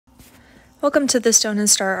Welcome to the Stone and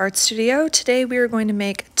Star Art Studio. Today we are going to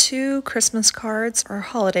make 2 Christmas cards or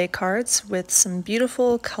holiday cards with some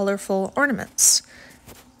beautiful, colorful ornaments.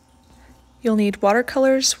 You'll need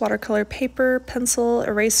watercolors, watercolor paper, pencil,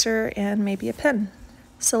 eraser, and maybe a pen.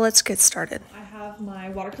 So let's get started. I have my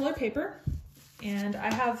watercolor paper, and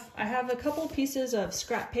I have a couple pieces of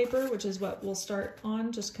scrap paper, which is what we'll start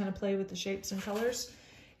on, just kind of play with the shapes and colors.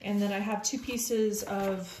 And then I have 2 pieces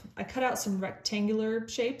of, I cut out some rectangular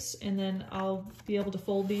shapes, and then I'll be able to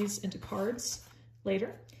fold these into cards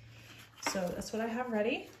later. So that's what I have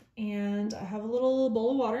ready. And I have a little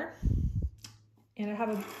bowl of water, and I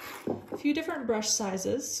have a few different brush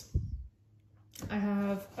sizes. I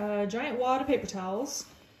have a giant wad of paper towels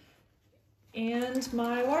and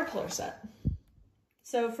my watercolor set.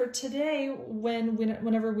 So for today,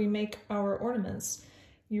 whenever we make our ornaments,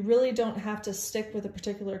 you really don't have to stick with a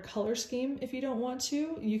particular color scheme if you don't want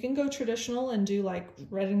to. You can go traditional and do like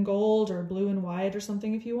red and gold or blue and white or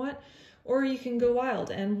something if you want, or you can go wild,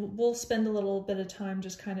 and we'll spend a little bit of time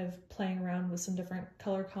just kind of playing around with some different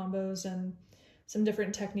color combos and some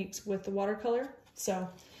different techniques with the watercolor. So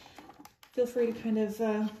feel free to kind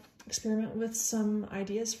of experiment with some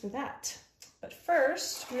ideas for that. But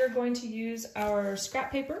first, we are going to use our scrap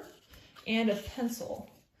paper and a pencil.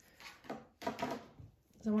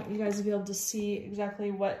 I want you guys to be able to see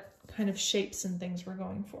exactly what kind of shapes and things we're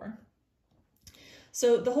going for.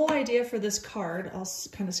 So the whole idea for this card, I'll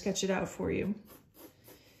kind of sketch it out for you.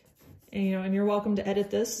 And you're welcome to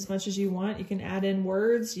edit this as much as you want. You can add in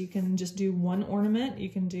words, you can just do 1 ornament, you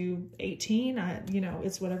can do 18,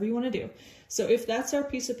 it's whatever you want to do. So if that's our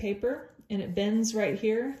piece of paper and it bends right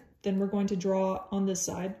here, then we're going to draw on this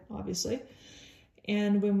side, obviously.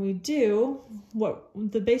 And when we do, what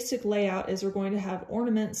the basic layout is, we're going to have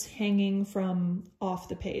ornaments hanging from off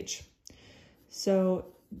the page. So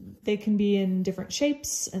they can be in different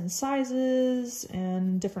shapes and sizes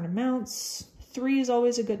and different amounts. 3 is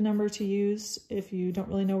always a good number to use if you don't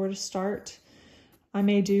really know where to start. I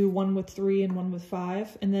may do 1 with 3 and 1 with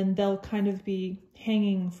 5, and then they'll kind of be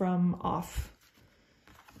hanging from off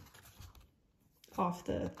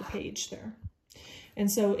the page there. And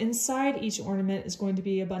so inside each ornament is going to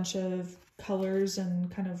be a bunch of colors and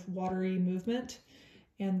kind of watery movement.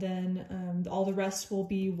 And then all the rest will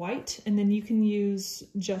be white. And then you can use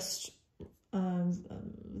just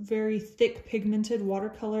very thick pigmented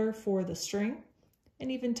watercolor for the string, and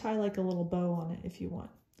even tie like a little bow on it if you want.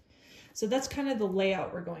 So that's kind of the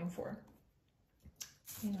layout we're going for.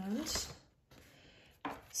 And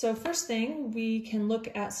so first thing, we can look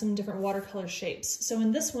at some different watercolor shapes. So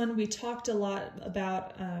in this one, we talked a lot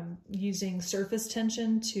about using surface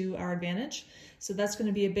tension to our advantage. So that's going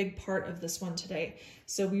to be a big part of this one today.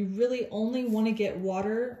 So we really only want to get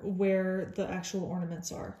water where the actual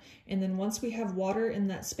ornaments are. And then once we have water in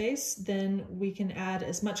that space, then we can add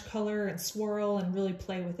as much color and swirl and really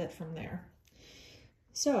play with it from there.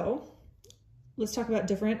 So let's talk about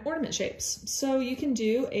different ornament shapes. So you can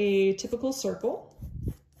do a typical circle.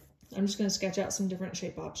 I'm just going to sketch out some different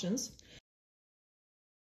shape options.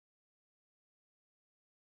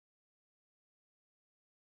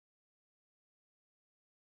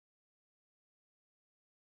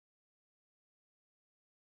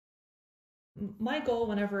 My goal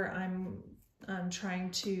whenever I'm trying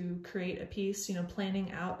to create a piece,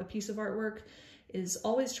 planning out a piece of artwork, is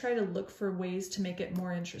always try to look for ways to make it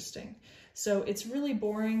more interesting. So it's really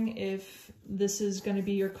boring if this is going to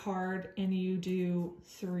be your card and you do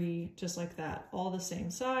 3 just like that, all the same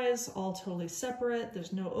size, all totally separate,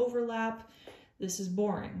 there's no overlap. This is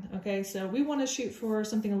boring, okay? So we want to shoot for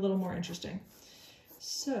something a little more interesting.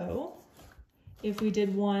 So if we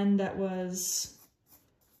did one that was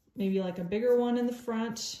maybe like a bigger one in the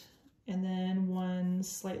front, and then one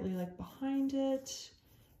slightly like behind it,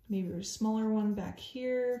 maybe a smaller one back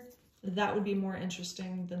here, that would be more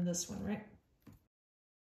interesting than this one, right?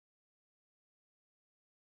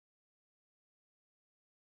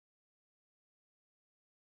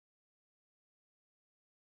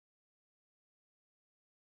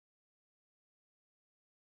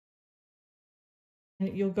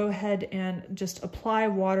 You'll go ahead and just apply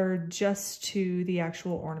water just to the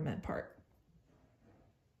actual ornament part.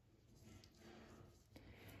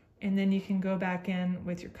 And then you can go back in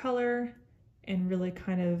with your color and really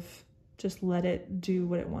kind of just let it do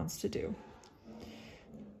what it wants to do.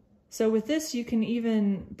 So with this, you can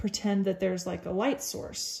even pretend that there's like a light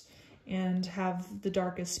source and have the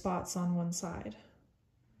darkest spots on one side.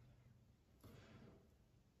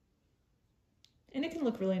 And it can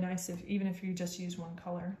look really nice even if you just use 1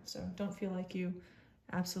 color. So don't feel like you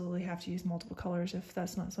absolutely have to use multiple colors if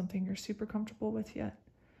that's not something you're super comfortable with yet.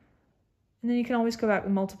 And then you can always go back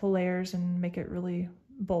with multiple layers and make it really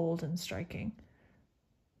bold and striking.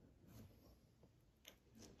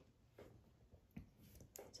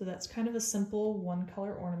 So that's kind of a simple one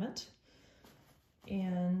color ornament.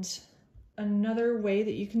 And another way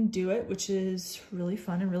that you can do it, which is really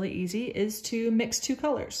fun and really easy, is to mix two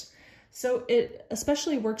colors. So it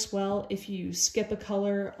especially works well if you skip a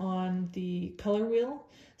color on the color wheel.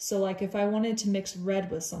 So like if I wanted to mix red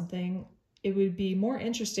with something, it would be more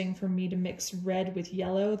interesting for me to mix red with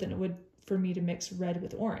yellow than it would for me to mix red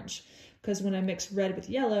with orange. Because when I mix red with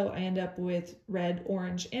yellow, I end up with red,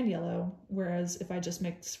 orange, and yellow. Whereas if I just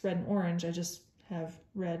mix red and orange, I just have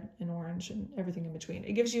red and orange and everything in between.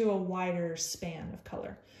 It gives you a wider span of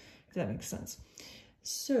color, if that makes sense.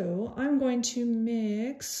 So I'm going to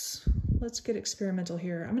mix, let's get experimental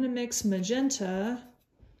here. I'm going to mix magenta,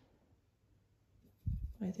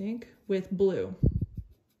 I think, with blue.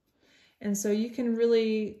 And so you can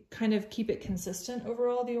really kind of keep it consistent over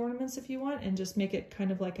all the ornaments if you want and just make it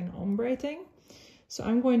kind of like an ombre thing. So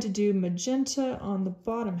I'm going to do magenta on the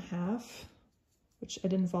bottom half, which I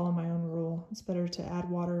didn't follow my own rule. It's better to add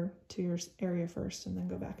water to your area first and then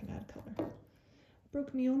go back and add color. I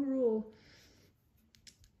broke my own rule.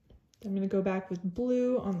 I'm going to go back with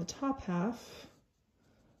blue on the top half.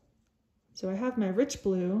 So I have my rich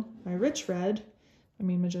blue, my rich red,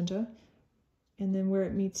 magenta, and then where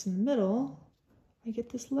it meets in the middle, I get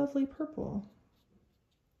this lovely purple.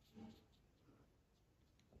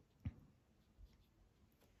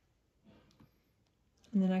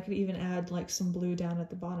 And then I could even add like some blue down at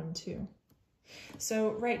the bottom too.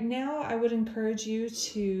 So right now I would encourage you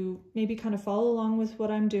to maybe kind of follow along with what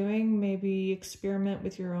I'm doing, maybe experiment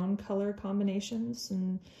with your own color combinations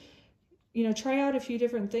and, you know, try out a few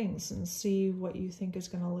different things and see what you think is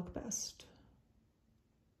going to look best.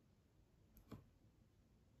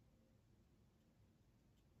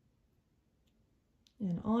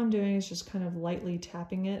 And all I'm doing is just kind of lightly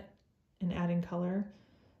tapping it and adding color.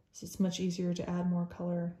 So it's much easier to add more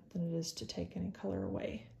color than it is to take any color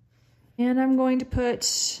away. And I'm going to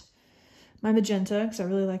put my magenta, because I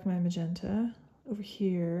really like my magenta, over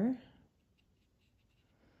here.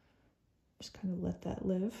 Just kind of let that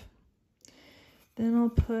live. Then I'll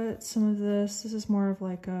put some of this. This is more of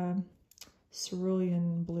like a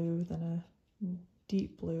cerulean blue than a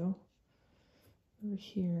deep blue over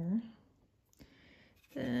here.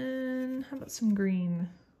 Then how about some green?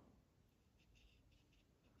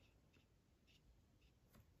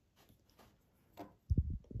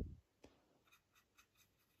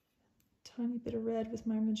 Tiny bit of red with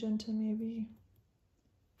my magenta maybe.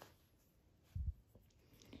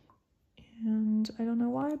 And I don't know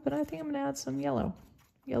why, but I think I'm gonna add some yellow.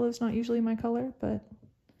 Yellow's not usually my color, but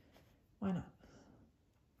why not?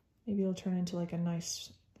 Maybe it'll turn into like a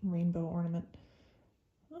nice rainbow ornament.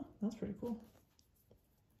 Oh, that's pretty cool.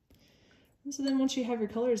 And so then once you have your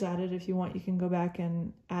colors added, if you want, you can go back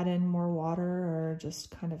and add in more water or just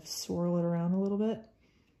kind of swirl it around a little bit.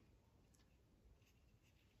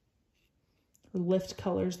 Or lift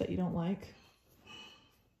colors that you don't like.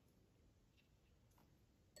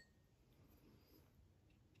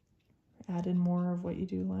 Add in more of what you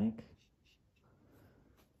do like.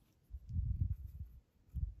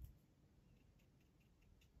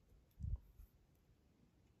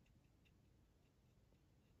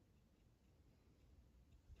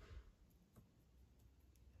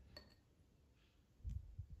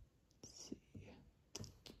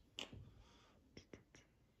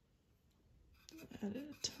 Added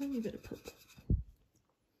a tiny bit of purple.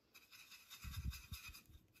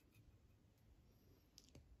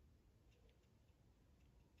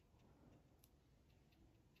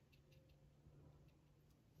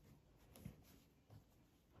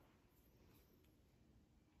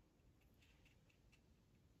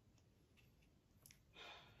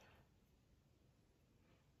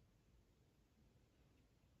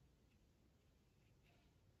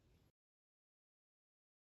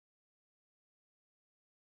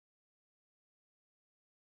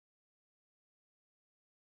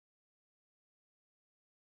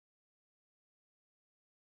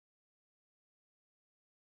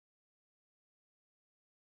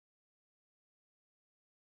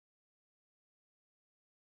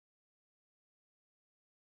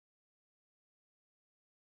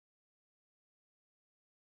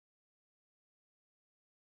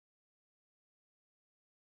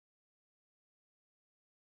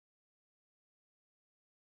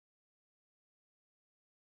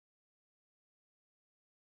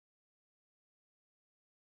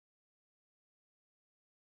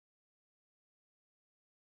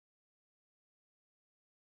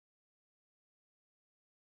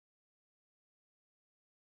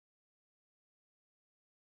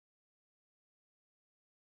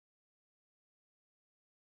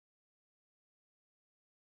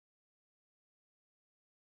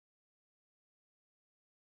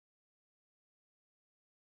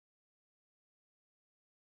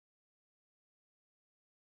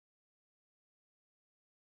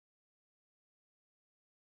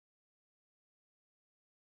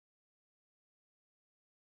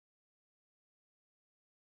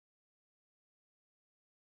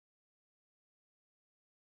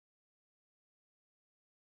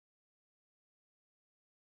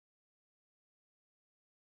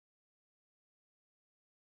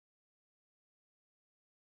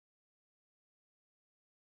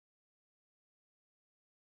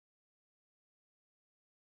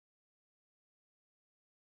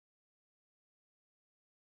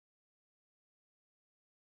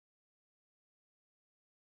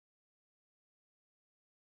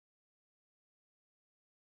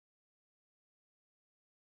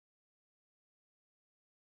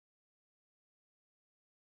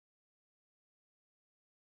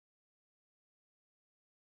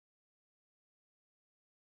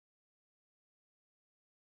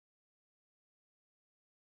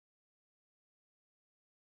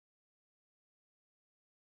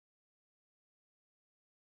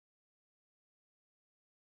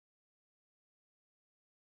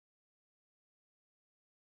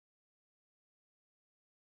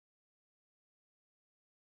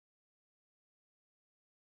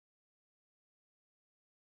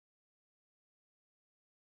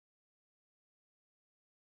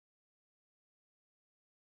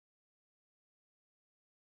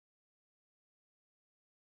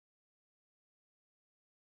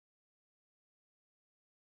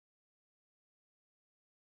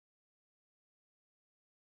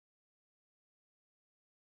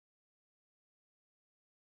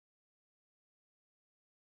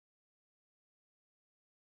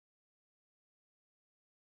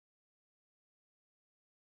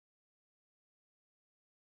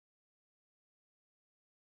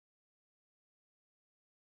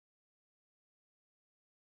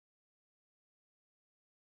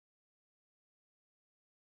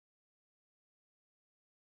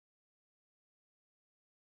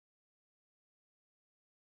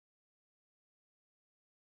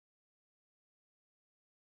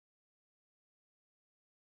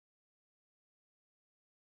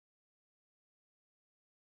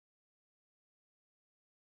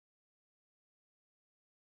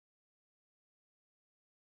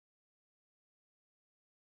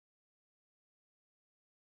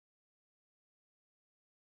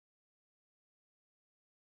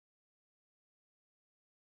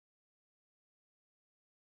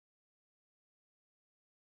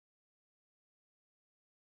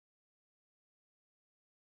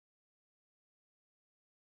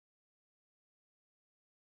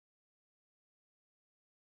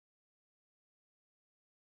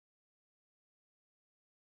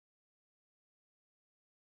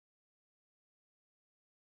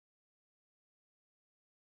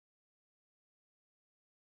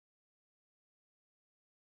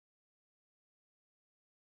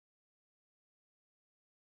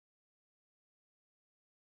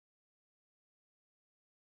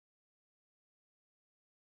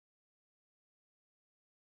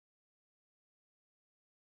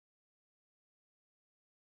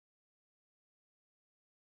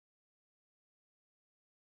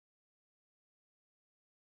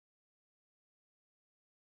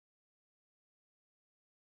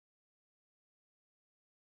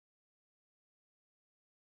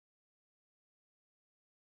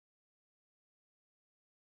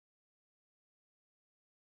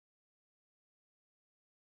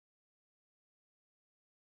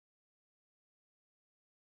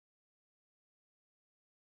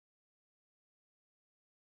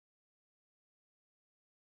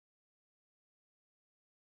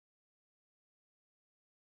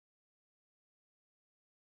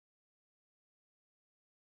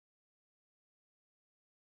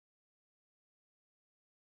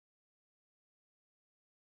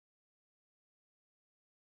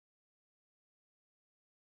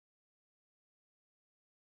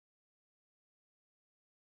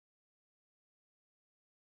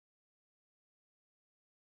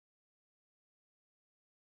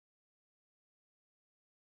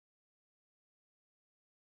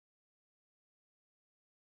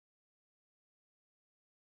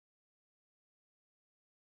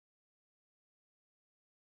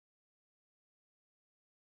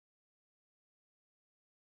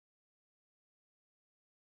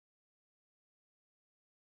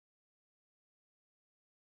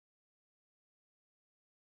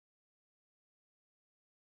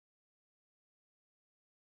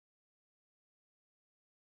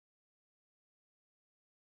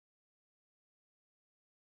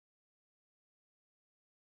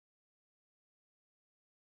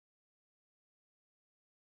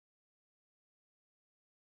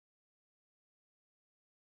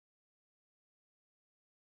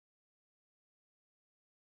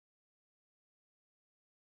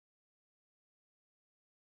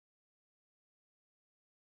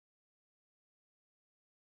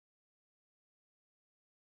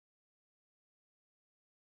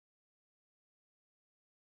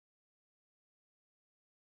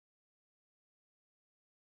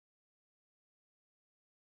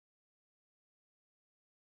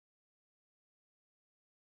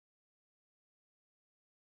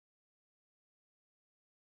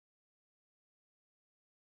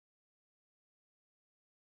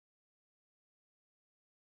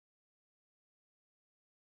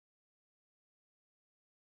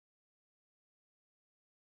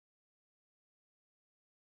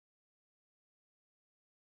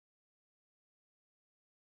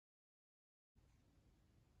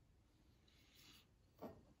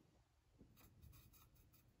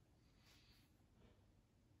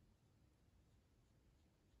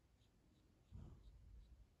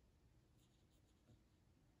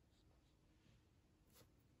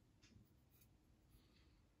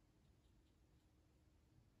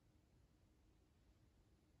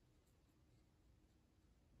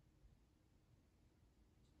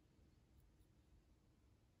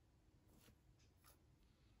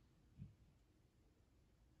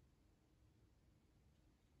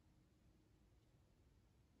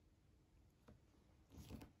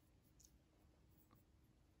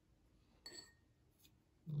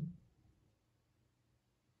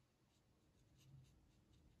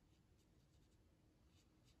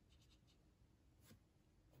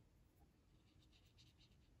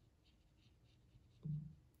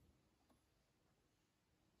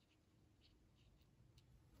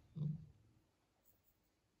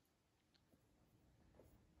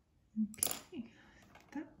 Okay,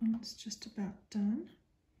 that one's just about done.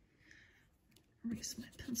 Erase my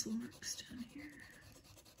pencil marks down here.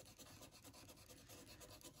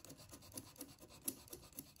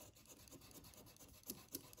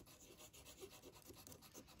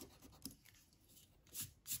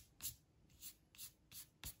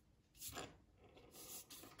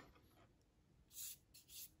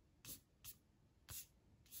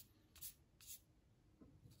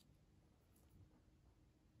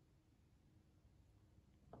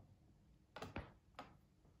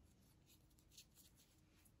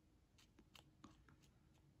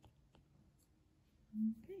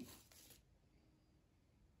 Okay.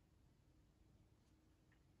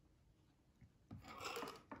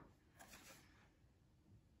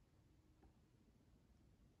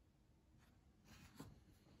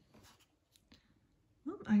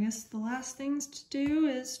 Well, I guess the last things to do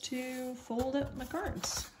is to fold up my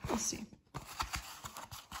cards. Let's see.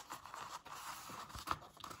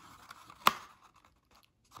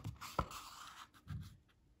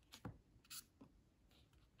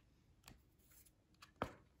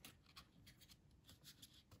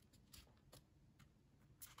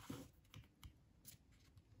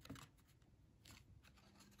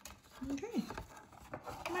 Okay,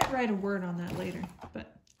 I might write a word on that later,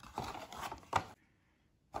 but.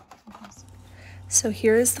 So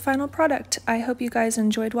here is the final product. I hope you guys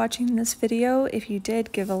enjoyed watching this video. If you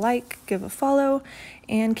did, give a like, give a follow,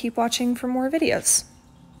 and keep watching for more videos.